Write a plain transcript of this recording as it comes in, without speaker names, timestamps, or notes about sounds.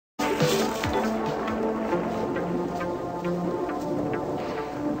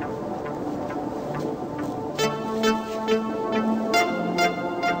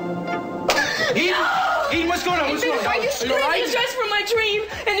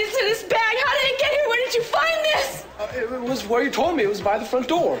It was where you told me. It was by the front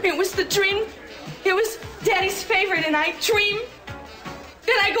door. It was the dream. It was Daddy's favorite, and I dream.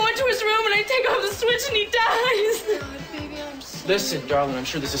 Then I go into his room and I take off the switch and he dies. God, baby, I'm sorry. Listen, darling, I'm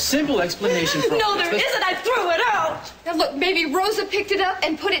sure there's a simple explanation for No, this. there isn't. I threw it out. Now look, baby, Rosa picked it up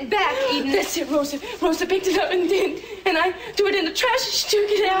and put it back, Eden. That's it, Rosa. Rosa picked it up and I threw it in the trash and she took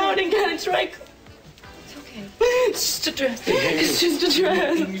it out and got it dry. It's okay. It's just a dress. It's just a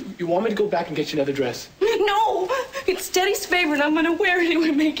dress. You want me to go back and get you another dress? No, it's Daddy's favorite. I'm gonna wear it. It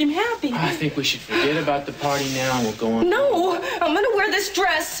would make him happy. I think we should forget about the party now and we'll go on. No, I'm gonna wear this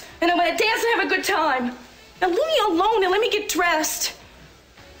dress and I'm gonna dance and have a good time. Now leave me alone and let me get dressed.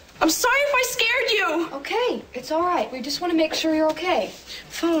 I'm sorry if I scared you. Okay, it's all right. We just want to make sure you're okay.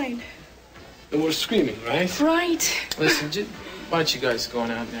 Fine. And we're screaming, right? Right. Listen, why don't you guys go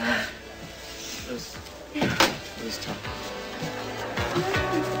on out now? Let's talk.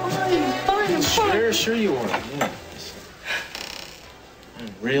 I'm fine. Sure you are. Yeah.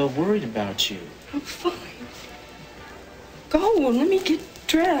 I'm real worried about you. I'm fine. Go, let me get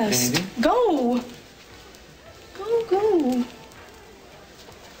dressed. Baby? Go. Go.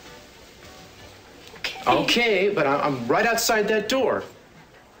 Okay, but I'm right outside that door.